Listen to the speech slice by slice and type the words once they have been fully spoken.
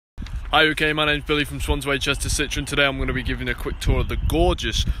Hi, okay, my name's Billy from Swansea Chester Citroën. Today I'm going to be giving a quick tour of the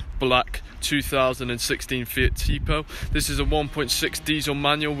gorgeous black 2016 Fiat Tipo. This is a 1.6 diesel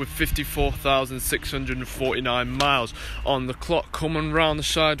manual with 54,649 miles on the clock. Coming round the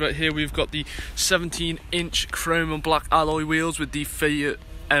side right here, we've got the 17-inch chrome and black alloy wheels with the Fiat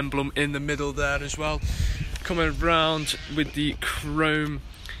emblem in the middle there as well. Coming round with the chrome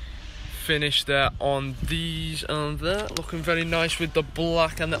finish there on these and there, looking very nice with the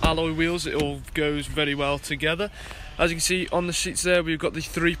black and the alloy wheels. It all goes very well together. As you can see on the seats there, we've got the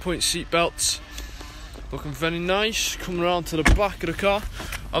 3-point seat belts, looking very nice. Coming around to the back of the car,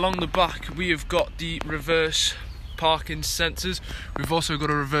 along the back we have got the reverse parking sensors. We've also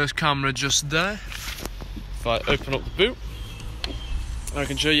got a reverse camera just there. If I open up the boot, I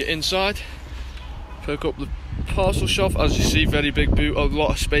can show you inside. Pick up the parcel shelf. As you see, very big boot, a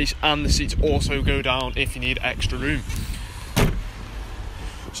lot of space, and the seats also go down if you need extra room.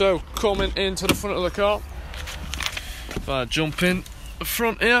 So coming into the front of the car, if I jump in the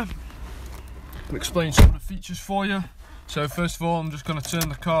front here, I'll explain some of the features for you. So first of all, I'm just going to turn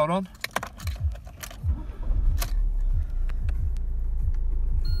the car on.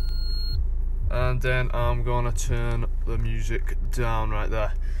 And then I'm going to turn the music down right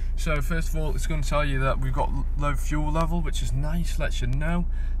there. So first of all, it's going to tell you that we've got low fuel level, which is nice, lets you know.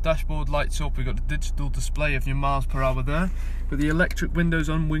 Dashboard lights up, we've got the digital display of your miles per hour there. With the electric windows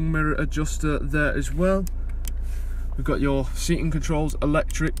on, wing mirror adjuster there as well. We've got your seating controls,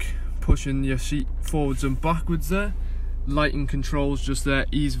 electric, pushing your seat forwards and backwards there. Lighting controls just there,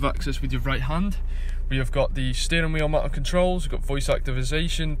 ease of access with your right hand. We have got the steering wheel mounted controls, we've got voice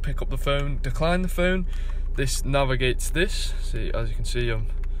activation, pick up the phone, decline the phone. This navigates this, see, as you can see,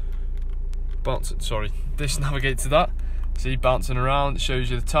 this navigates to that. See, bouncing around, it shows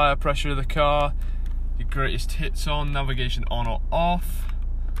you the tyre pressure of the car, your greatest hits on, navigation on or off.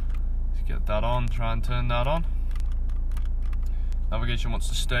 Let's get that on, try and turn that on. Navigation wants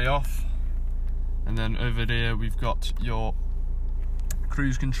to stay off. And then over there we've got your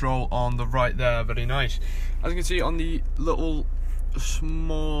cruise control on the right there, very nice. As you can see on the little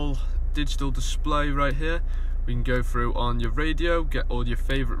small digital display right here, we can go through on your radio, get all your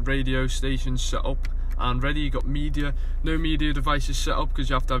favourite radio stations set up and ready. You got media, no media devices set up because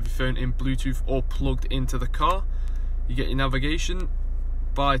you have to have your phone in Bluetooth or plugged into the car. You get your navigation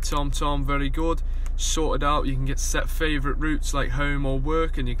by TomTom, very good. Sorted out, you can get set favourite routes like home or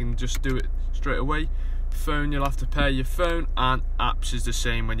work and you can just do it straight away. Phone, you'll have to pair your phone, and apps is the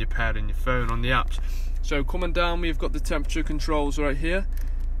same when you're pairing your phone on the apps. So coming down, we've got the temperature controls right here.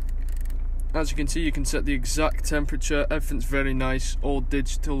 As you can see, you can set the exact temperature. Everything's very nice, all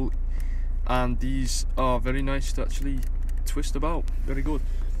digital, and these are very nice to actually twist about. Very good.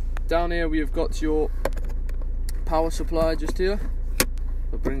 Down here we have got your power supply just here.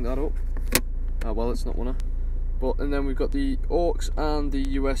 I'll bring that up. Oh well, it's not one. And then we've got the aux and the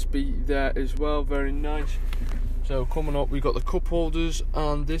USB there as well. Very nice. So coming up, we've got the cup holders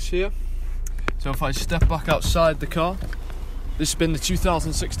and this here. So if I step back outside the car, this has been the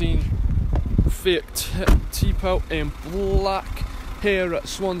 2016 Fiat Tipo in black here at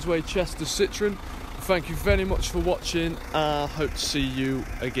Swansea Chester Citroën. Thank you very much for watching. I hope to see you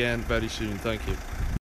again very soon. Thank you.